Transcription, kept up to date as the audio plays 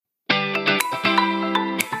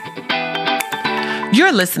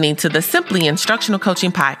You're listening to the Simply Instructional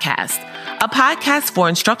Coaching Podcast, a podcast for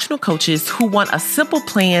instructional coaches who want a simple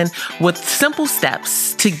plan with simple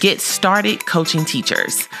steps to get started coaching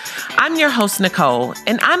teachers. I'm your host, Nicole,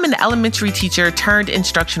 and I'm an elementary teacher turned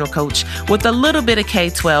instructional coach with a little bit of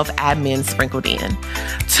K-12 admin sprinkled in.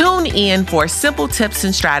 Tune in for simple tips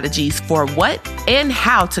and strategies for what and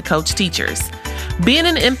how to coach teachers. Being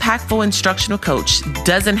an impactful instructional coach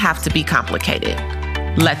doesn't have to be complicated.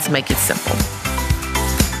 Let's make it simple.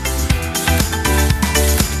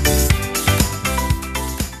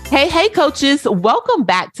 Hey, coaches. Welcome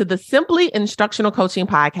back to the Simply Instructional Coaching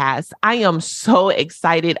Podcast. I am so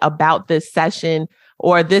excited about this session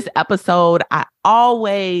or this episode. I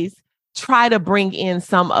always try to bring in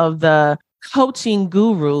some of the coaching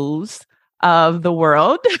gurus of the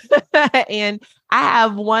world. And I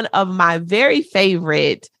have one of my very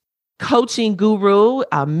favorite coaching guru,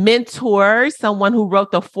 a mentor, someone who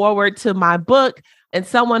wrote the foreword to my book, and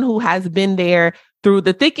someone who has been there through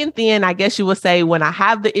the thick and thin. I guess you would say when I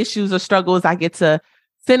have the issues or struggles, I get to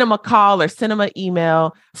send him a call or send him an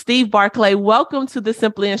email. Steve Barkley, welcome to the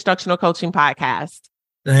Simply Instructional Coaching Podcast.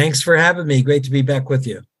 Thanks for having me. Great to be back with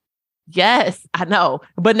you. Yes, I know.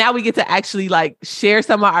 But now we get to actually share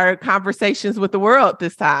some of our conversations with the world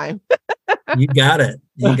this time. You got it.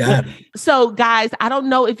 You got it. So guys, I don't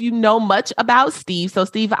know if you know much about Steve. So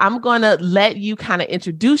Steve, I'm going to let you kind of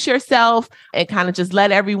introduce yourself and kind of just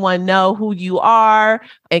let everyone know who you are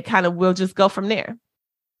and kind of we'll just go from there.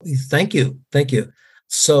 Thank you. Thank you.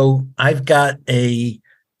 So I've got a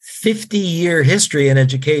 50-year history in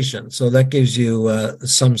education. So that gives you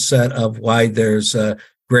some set of why there's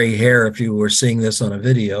gray hair if you were seeing this on a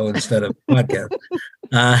video instead of podcast.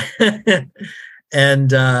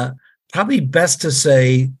 And probably best to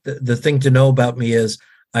say the thing to know about me is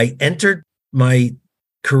I entered my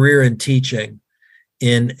career in teaching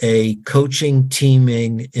in a coaching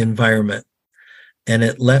teaming environment, and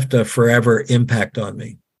it left a forever impact on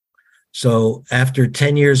me. So after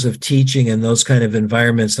 10 years of teaching in those kind of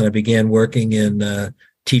environments, and I began working in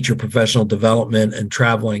teacher professional development and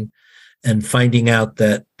traveling, and finding out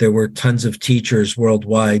that there were tons of teachers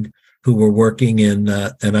worldwide who were working in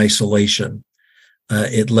isolation.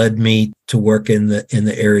 It led me to work in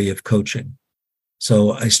the area of coaching.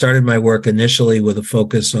 So I started my work initially with a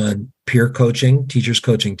focus on peer coaching, teachers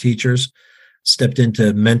coaching teachers, stepped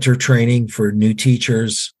into mentor training for new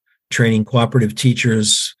teachers, training cooperative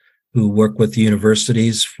teachers who work with the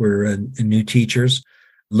universities for new teachers,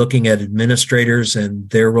 looking at administrators and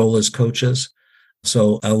their role as coaches.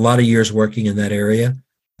 So a lot of years working in that area.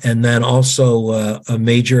 And then also a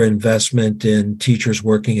major investment in teachers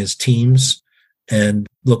working as teams and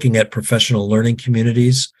looking at professional learning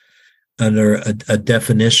communities under a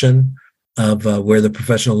definition of where the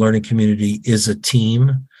professional learning community is a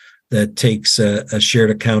team that takes a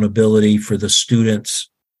shared accountability for the students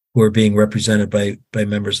who are being represented by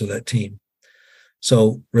members of that team.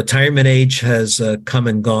 So retirement age has come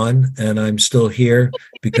and gone, and I'm still here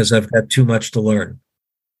because I've got too much to learn.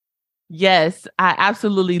 Yes, I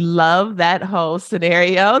absolutely love that whole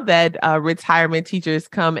scenario that retirement teachers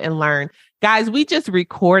come and learn. Guys, we just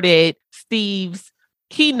recorded Steve's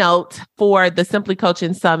keynote for the Simply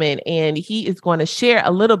Coaching Summit, and he is going to share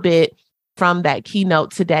a little bit from that keynote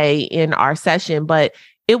today in our session. But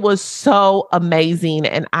it was so amazing,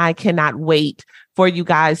 and I cannot wait for you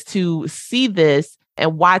guys to see this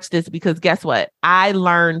and watch this, because guess what? I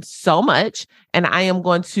learned so much, and I am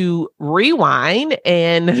going to rewind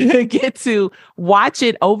and get to watch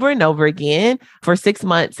it over and over again for 6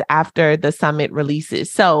 months after the summit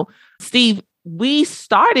releases. So, Steve, we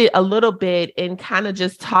started a little bit in kind of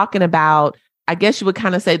just talking about, I guess you would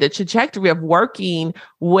kind of say, the trajectory of working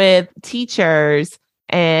with teachers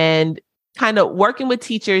and kind of working with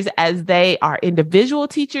teachers as they are individual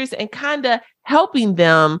teachers and kind of helping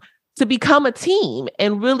them to become a team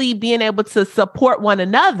and really being able to support one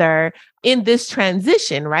another in this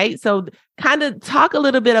transition, right? So kind of talk a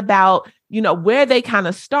little bit about, where they kind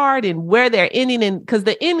of start and where they're ending. And because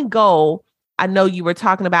the end goal, I know you were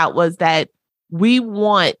talking about, was that we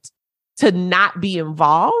want to not be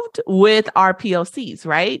involved with our POCs,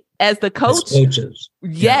 right? As the coach, as coaches.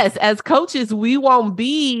 Yes, yeah. As coaches, we won't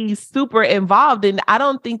be super involved. And I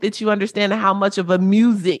don't think that you understand how much of a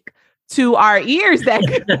music to our ears that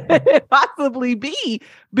could possibly be,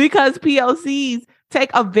 because POCs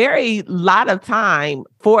take a very lot of time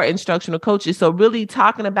for instructional coaches. So really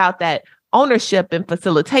talking about that ownership and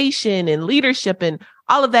facilitation and leadership and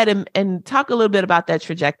all of that, and talk a little bit about that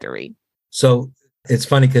trajectory. So it's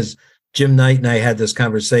funny because Jim Knight and I had this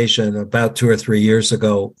conversation about 2 or 3 years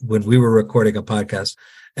ago when we were recording a podcast.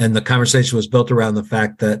 And the conversation was built around the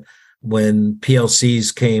fact that when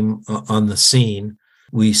PLCs came on the scene,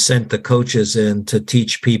 we sent the coaches in to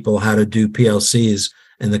teach people how to do PLCs,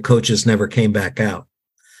 and the coaches never came back out.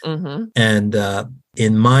 Mm-hmm. And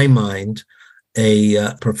in my mind,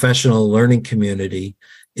 a professional learning community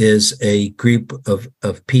is a group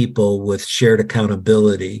of people with shared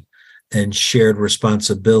accountability and shared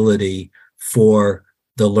responsibility for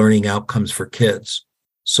the learning outcomes for kids.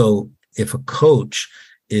 So if a coach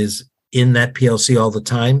is in that PLC all the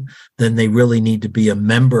time, then they really need to be a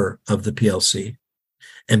member of the PLC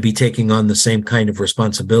and be taking on the same kind of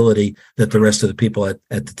responsibility that the rest of the people at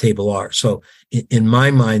the table are. So in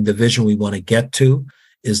my mind, the vision we want to get to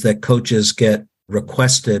is that coaches get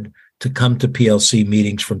requested to come to PLC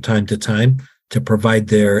meetings from time to time to provide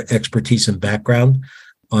their expertise and background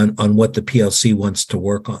on what the PLC wants to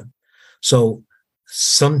work on. So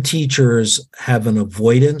some teachers have an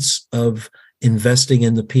avoidance of investing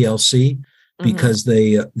in the PLC because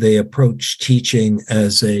they approach teaching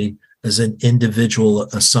as an individual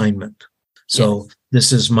assignment. So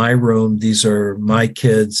this is my room, these are my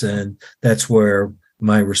kids, and that's where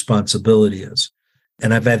my responsibility is.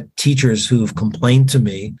 And I've had teachers who've complained to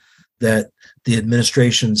me that the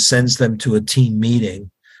administration sends them to a team meeting,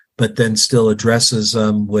 but then still addresses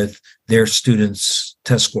them with their students'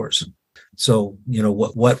 test scores. So,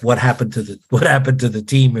 what happened to the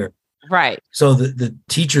team here? Right. So the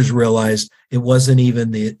teachers realized it wasn't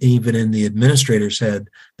even in the administrator's head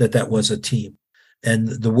that was a team. And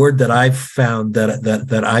the word that I've found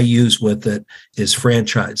that I use with it is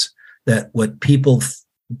franchise. That what people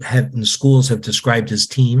have in schools have described as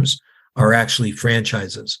teams are actually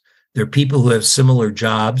franchises. They're people who have similar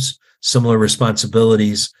jobs, similar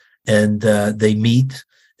responsibilities, and they meet.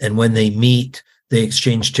 And when they meet, they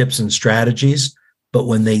exchange tips and strategies. But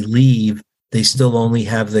when they leave, they still only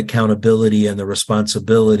have the accountability and the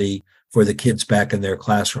responsibility for the kids back in their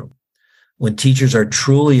classroom. When teachers are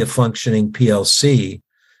truly a functioning PLC,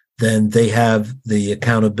 then they have the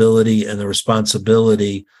accountability and the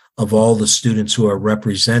responsibility of all the students who are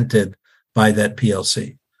represented by that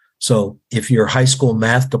PLC. So if your high school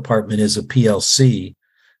math department is a PLC,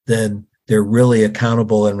 then they're really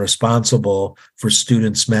accountable and responsible for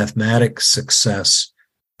students' mathematics success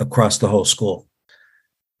across the whole school.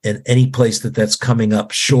 And any place that's coming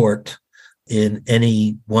up short in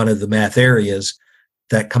any one of the math areas,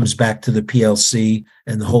 that comes back to the PLC,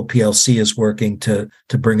 and the whole PLC is working to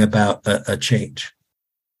bring about a change.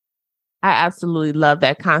 I absolutely love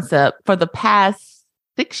that concept. For the past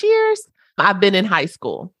 6 years, I've been in high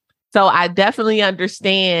school. So I definitely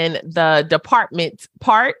understand the department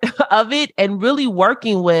part of it and really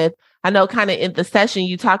working with, I know kind of in the session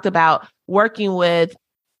you talked about working with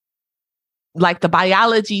like the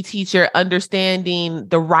biology teacher understanding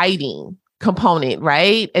the writing component,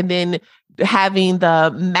 right? And then having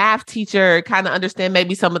the math teacher kind of understand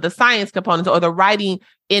maybe some of the science components or the writing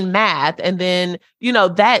in math. And then,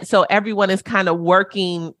 that, so everyone is kind of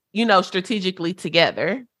working, strategically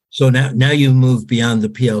together. So now you move beyond the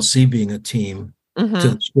PLC being a team to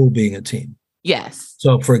the school being a team. Yes.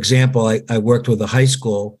 So for example, I worked with a high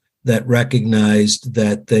school that recognized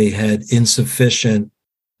that they had insufficient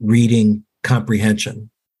reading comprehension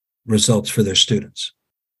results for their students.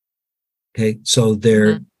 Okay. So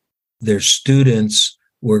their students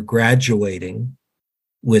were graduating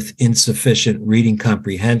with insufficient reading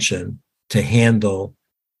comprehension to handle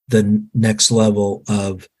the next level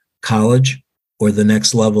of college or the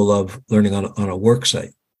next level of learning on a work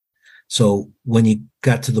site. So when you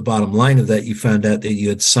got to the bottom line of that, you found out that you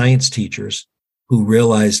had science teachers who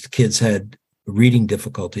realized kids had reading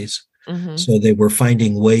difficulties. So they were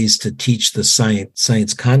finding ways to teach the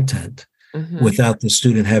science content without the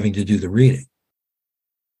student having to do the reading.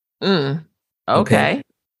 Okay.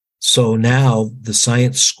 So now the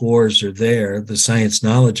science scores are there, the science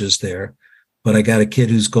knowledge is there, but I got a kid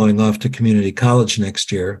who's going off to community college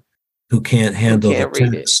next year who can't handle the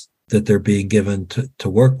text that they're being given to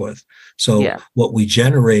work with. So what we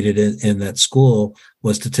generated in that school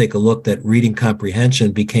was to take a look that reading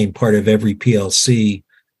comprehension became part of every PLC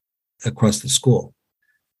across the school.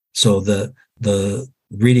 So the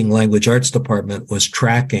reading language arts department was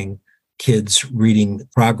tracking kids' reading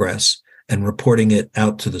progress and reporting it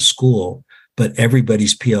out to the school, but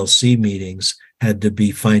everybody's PLC meetings had to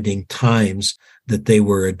be finding times that they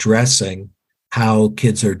were addressing how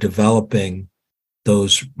kids are developing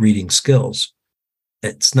those reading skills.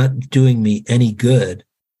 It's not doing me any good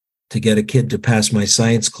to get a kid to pass my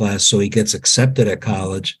science class so he gets accepted at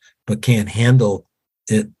college, but can't handle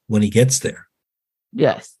it when he gets there.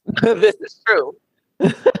 Yes, this is true.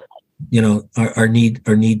 Our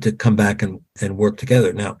need to come back and work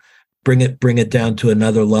together. Now, bring it down to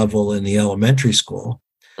another level in the elementary school.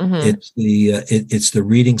 Mm-hmm. It's the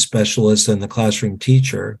reading specialist and the classroom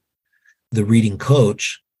teacher, the reading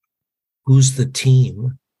coach, who's the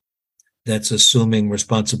team that's assuming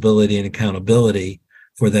responsibility and accountability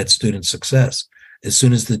for that student's success. As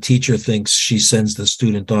soon as the teacher thinks she sends the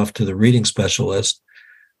student off to the reading specialist,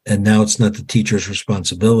 and now it's not the teacher's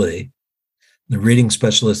responsibility, the reading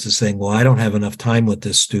specialist is saying, well, I don't have enough time with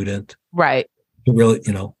this student. Right. To really,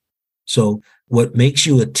 so what makes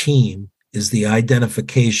you a team is the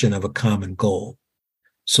identification of a common goal.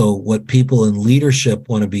 So what people in leadership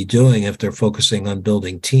want to be doing if they're focusing on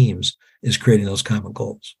building teams is creating those common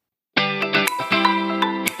goals.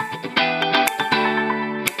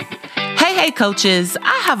 Hey, coaches,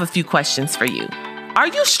 I have a few questions for you. Are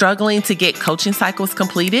you struggling to get coaching cycles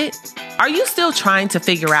completed? Are you still trying to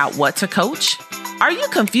figure out what to coach? Are you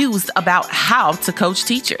confused about how to coach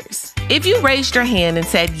teachers? If you raised your hand and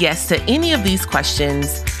said yes to any of these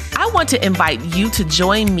questions, I want to invite you to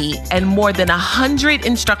join me and more than 100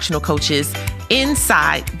 instructional coaches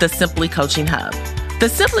inside the Simply Coaching Hub. The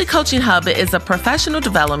Simply Coaching Hub is a professional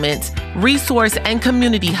development, resource, and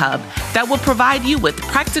community hub that will provide you with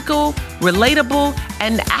practical, relatable,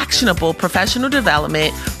 and actionable professional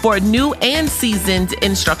development for new and seasoned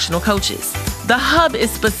instructional coaches. The hub is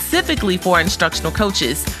specifically for instructional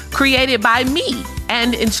coaches, created by me,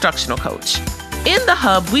 an instructional coach. In the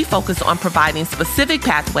hub, we focus on providing specific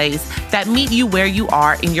pathways that meet you where you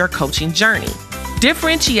are in your coaching journey.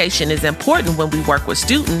 Differentiation is important when we work with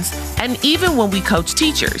students and even when we coach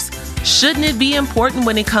teachers. Shouldn't it be important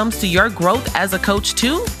when it comes to your growth as a coach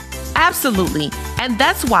too? Absolutely. And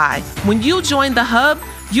that's why when you join the hub,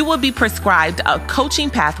 you will be prescribed a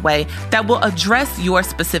coaching pathway that will address your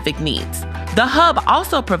specific needs. The hub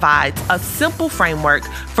also provides a simple framework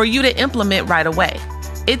for you to implement right away.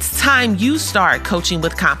 It's time you start coaching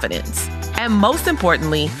with confidence. And most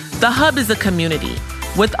importantly, the hub is a community.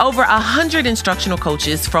 With over 100 instructional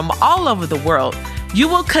coaches from all over the world, you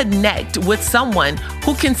will connect with someone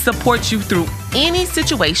who can support you through any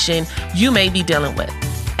situation you may be dealing with.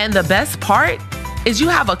 And the best part is you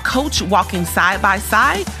have a coach walking side by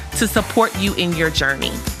side to support you in your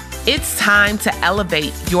journey. It's time to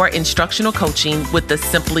elevate your instructional coaching with the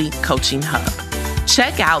Simply Coaching Hub.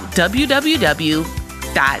 Check out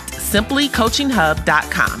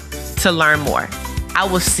www.simplycoachinghub.com to learn more. I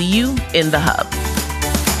will see you in the hub.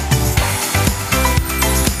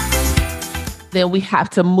 Then we have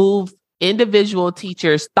to move individual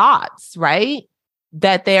teachers' thoughts, right?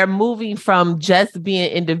 That they're moving from just being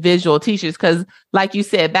individual teachers. Because like you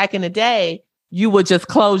said, back in the day, you would just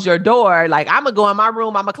close your door. Like, I'm going to go in my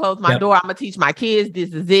room. I'm going to close my door. I'm going to teach my kids.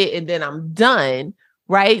 This is it. And then I'm done.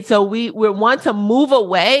 Right. So we want to move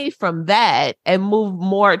away from that and move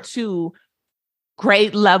more to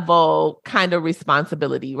grade level kind of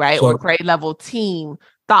responsibility, right? So, or grade level team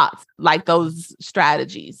thoughts, like those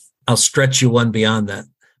strategies. I'll stretch you one beyond that.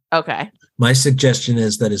 Okay. My suggestion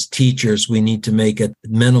is that as teachers, we need to make it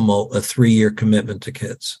minimal a 3-year commitment to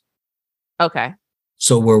kids. Okay.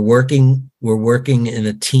 So we're working in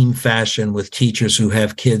a team fashion with teachers who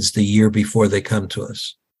have kids the year before they come to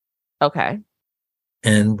us. Okay.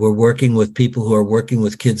 And we're working with people who are working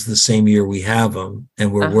with kids the same year we have them.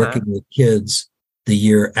 And we're working with kids the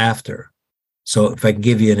year after. So if I can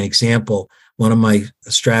give you an example, one of my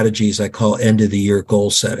strategies I call end of the year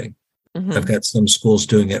goal setting. Mm-hmm. I've got some schools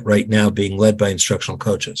doing it right now, being led by instructional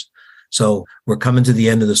coaches. So we're coming to the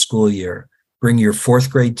end of the school year. Bring your 4th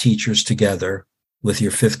grade teachers together with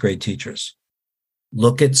your 5th grade teachers.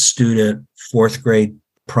 Look at student 4th grade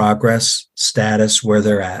progress, status, where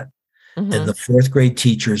they're at. Mm-hmm. And the 4th grade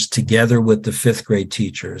teachers, together with the 5th grade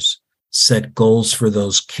teachers, set goals for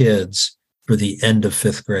those kids for the end of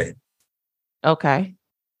 5th grade. Okay.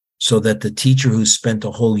 So that the teacher who spent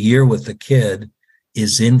a whole year with the kid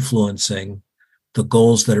is influencing the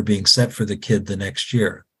goals that are being set for the kid the next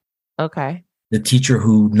year. Okay. The teacher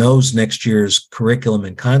who knows next year's curriculum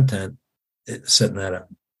and content is setting that up.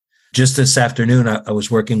 Just this afternoon, I was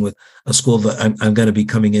working with a school that I'm going to be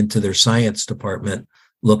coming into their science department,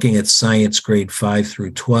 looking at science grade 5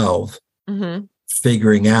 through 12, mm-hmm.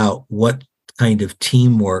 figuring out what kind of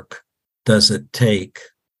teamwork does it take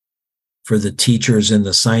for the teachers in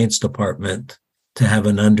the science department to have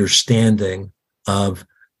an understanding of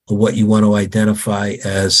what you want to identify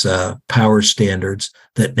as power standards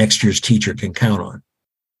that next year's teacher can count on.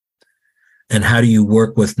 And how do you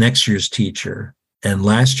work with next year's teacher and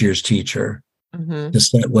last year's teacher mm-hmm. to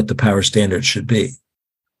set what the power standards should be?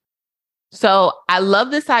 So I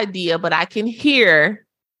love this idea, but I can hear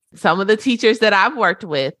some of the teachers that I've worked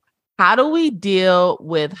with. How do we deal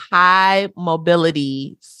with high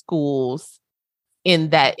mobility schools in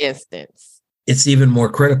that instance? It's even more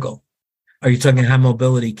critical. Are you talking high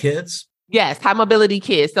mobility kids? Yes, high mobility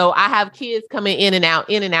kids. So I have kids coming in and out,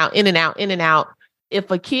 in and out, in and out, in and out.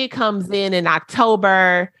 If a kid comes in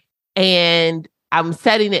October and I'm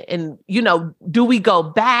setting it and, do we go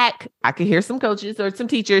back? I can hear some coaches or some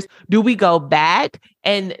teachers. Do we go back?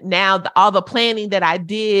 And now all the planning that I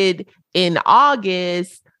did in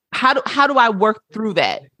August, how do I work through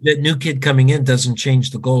that? That new kid coming in doesn't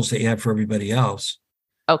change the goals that you have for everybody else.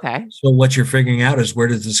 Okay. So what you're figuring out is, where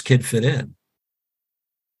does this kid fit in?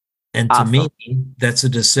 And to Awesome. me, that's a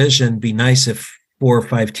decision. Be nice if 4 or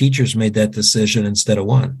 5 teachers made that decision instead of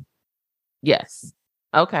 1. Yes.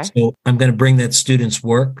 Okay. So I'm going to bring that student's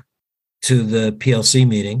work to the PLC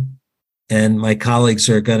meeting, and my colleagues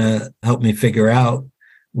are going to help me figure out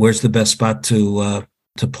where's the best spot to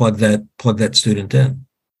plug that student in.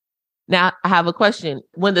 Now, I have a question.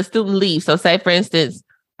 When the student leaves, so say, for instance,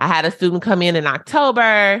 I had a student come in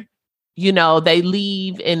October, they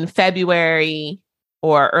leave in February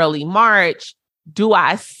or early March. Do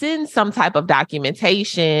I send some type of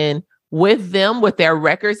documentation with them, with their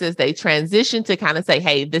records as they transition to kind of say,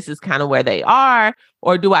 hey, this is kind of where they are?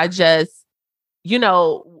 Or do I just,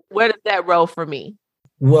 where does that roll for me?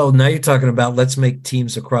 Well, now you're talking about, let's make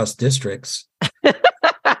teams across districts.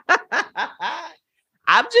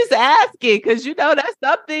 I'm just asking because, that's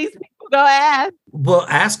something people go ask. Well,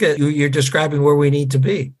 ask it. You're describing where we need to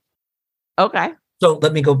be. Okay. So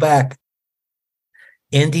let me go back.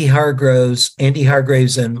 Andy Hargraves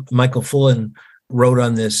and Michael Fullen wrote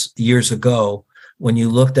on this years ago, when you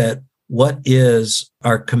looked at what is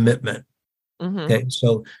our commitment. Mm-hmm. Okay.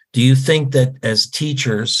 So do you think that as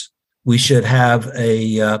teachers, we should have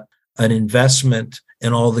an investment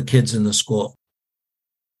in all the kids in the school?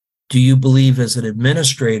 Do you believe as an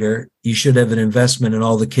administrator, you should have an investment in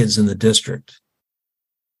all the kids in the district?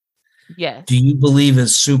 Yes. Do you believe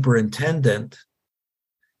as superintendent,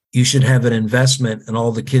 you should have an investment in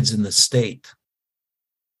all the kids in the state?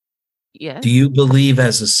 Yes. Do you believe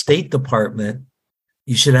as a State Department,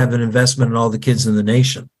 you should have an investment in all the kids in the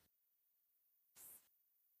nation?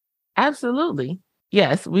 Absolutely.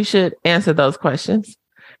 Yes, we should answer those questions.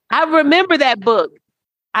 I remember that book.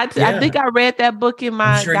 I think I read that book in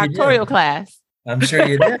my doctoral class. I'm sure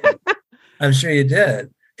you did. I'm sure you did.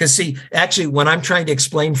 Because see, actually, when I'm trying to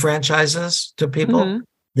explain franchises to people, mm-hmm.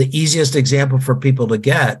 the easiest example for people to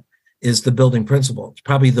get is the building principal. It's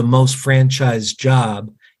probably the most franchised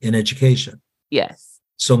job in education. Yes.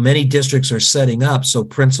 So many districts are setting up so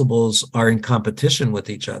principals are in competition with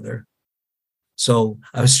each other. So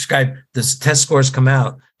I was described, this test scores come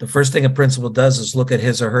out. The first thing a principal does is look at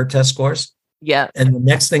his or her test scores. Yeah. And the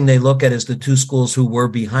next thing they look at is the 2 schools who were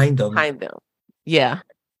behind them. Yeah.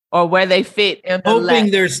 Or where they fit in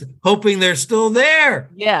the hoping they're still there.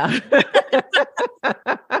 Yeah.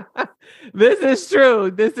 This is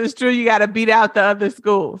true. You got to beat out the other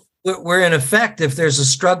schools. We're in effect, if there's a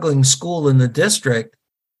struggling school in the district,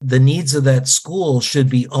 the needs of that school should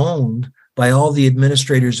be owned by all the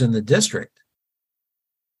administrators in the district.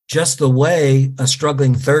 Just the way a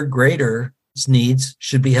struggling 3rd grader's needs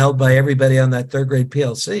should be held by everybody on that 3rd grade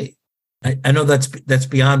PLC. I know that's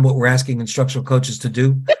beyond what we're asking instructional coaches to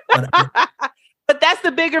do. But that's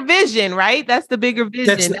the bigger vision, right? That's the bigger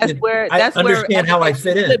vision. That's where how I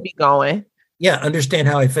fit in. Should be going. Yeah, understand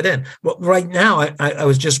how I fit in. Well, right now, I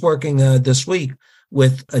was just working this week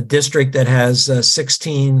with a district that has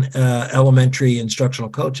 16 elementary instructional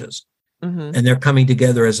coaches, mm-hmm. and they're coming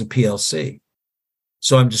together as a PLC.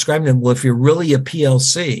 So I'm describing them, well, if you're really a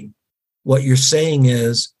PLC, what you're saying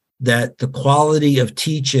is that the quality of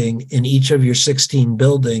teaching in each of your 16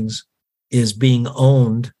 buildings is being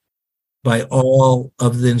owned by all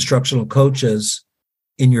of the instructional coaches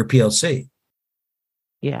in your PLC.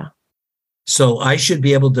 Yeah. So I should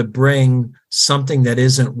be able to bring something that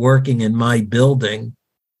isn't working in my building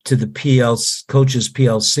to the coaches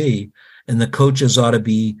PLC, and the coaches ought to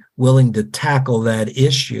be willing to tackle that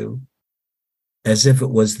issue as if it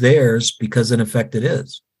was theirs, because in effect it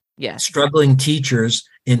is. Yes. Struggling teachers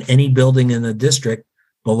in any building in the district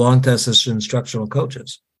belong to us as instructional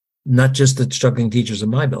coaches, not just the struggling teachers in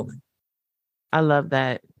my building. I love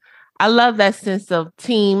that. I love that sense of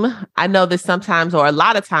team. I know that sometimes, or a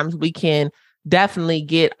lot of times, we can definitely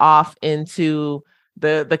get off into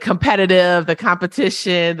the competitive, the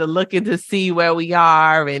competition, the looking to see where we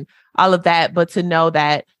are and all of that. But to know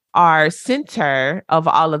that our center of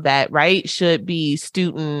all of that, right, should be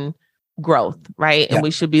student growth, right? Yeah. And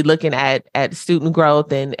we should be looking at student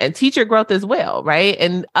growth and teacher growth as well, right?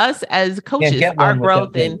 And us as coaches, our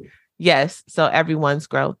growth, and yes, so everyone's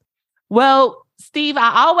growth. Well, Steve,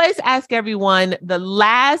 I always ask everyone the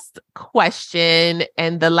last question.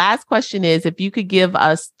 And the last question is if you could give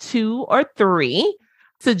us 2 or 3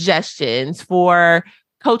 suggestions for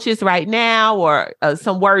coaches right now, or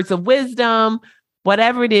some words of wisdom,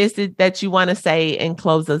 whatever it is that you want to say and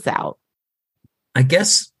close us out. I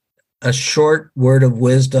guess a short word of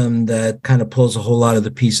wisdom that kind of pulls a whole lot of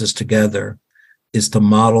the pieces together is to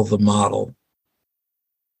model the model.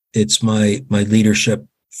 It's my leadership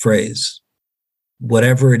phrase.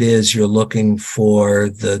 Whatever it is you're looking for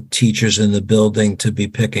the teachers in the building to be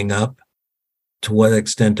picking up, to what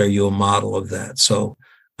extent are you a model of that? So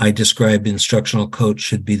I describe instructional coach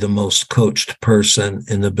should be the most coached person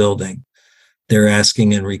in the building. They're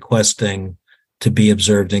asking and requesting to be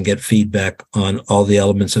observed and get feedback on all the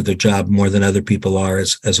elements of their job more than other people are,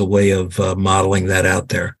 as a way of modeling that out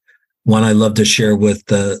there. One I love to share with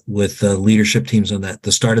the leadership teams on that.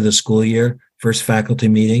 The start of the school year, first faculty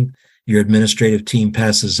meeting, your administrative team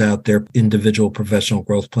passes out their individual professional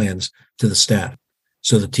growth plans to the staff.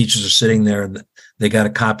 So the teachers are sitting there and they got a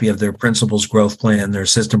copy of their principal's growth plan, their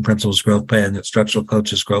assistant principal's growth plan, their instructional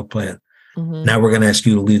coach's growth plan. Mm-hmm. Now we're going to ask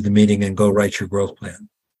you to leave the meeting and go write your growth plan.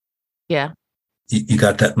 Yeah. You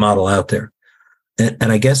got that model out there.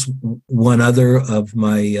 And I guess one other of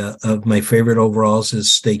my favorite overalls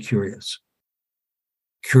is stay curious.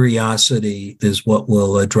 Curiosity is what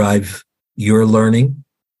will drive your learning,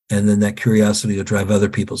 and then that curiosity will drive other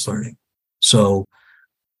people's learning. So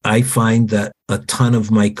I find that a ton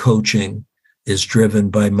of my coaching is driven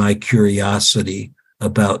by my curiosity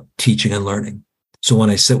about teaching and learning. So when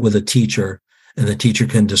I sit with a teacher and the teacher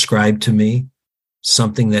can describe to me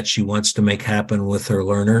something that she wants to make happen with her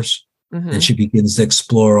learners, mm-hmm. and she begins to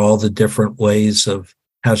explore all the different ways of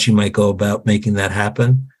how she might go about making that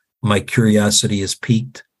happen, my curiosity is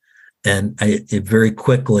piqued. And it very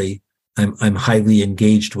quickly, I'm highly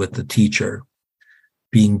engaged with the teacher,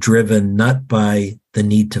 being driven not by the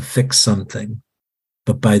need to fix something,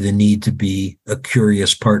 but by the need to be a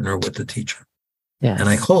curious partner with the teacher. Yes. And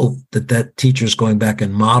I hope that teacher is going back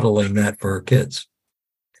and modeling that for her kids.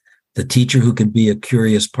 The teacher who can be a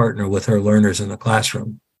curious partner with her learners in the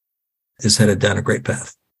classroom is headed down a great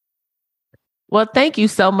path. Well, thank you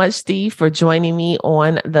so much, Steve, for joining me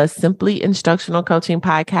on the Simply Instructional Coaching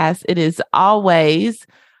Podcast. It is always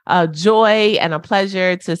a joy and a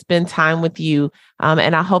pleasure to spend time with you.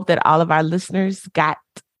 And I hope that all of our listeners got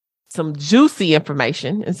some juicy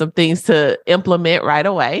information and some things to implement right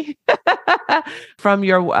away from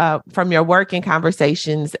your work and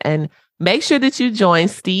conversations. And make sure that you join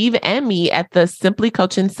Steve and me at the Simply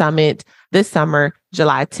Coaching Summit this summer,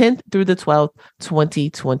 July 10th through the 12th,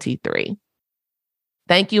 2023.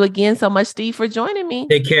 Thank you again so much, Steve, for joining me.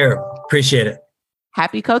 Take care. Appreciate it.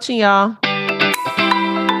 Happy coaching, y'all.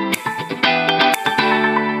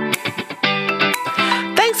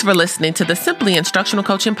 Thanks for listening to the Simply Instructional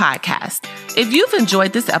Coaching Podcast. If you've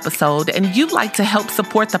enjoyed this episode and you'd like to help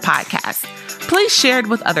support the podcast, please share it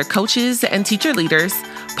with other coaches and teacher leaders,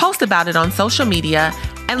 post about it on social media,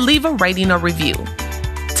 and leave a rating or review.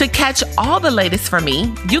 To catch all the latest from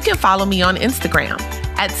me, you can follow me on Instagram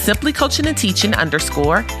at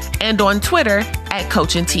simplycoachingandteaching_ and on Twitter at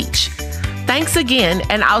Coach and Teach. Thanks again,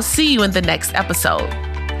 and I'll see you in the next episode.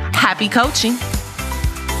 Happy coaching.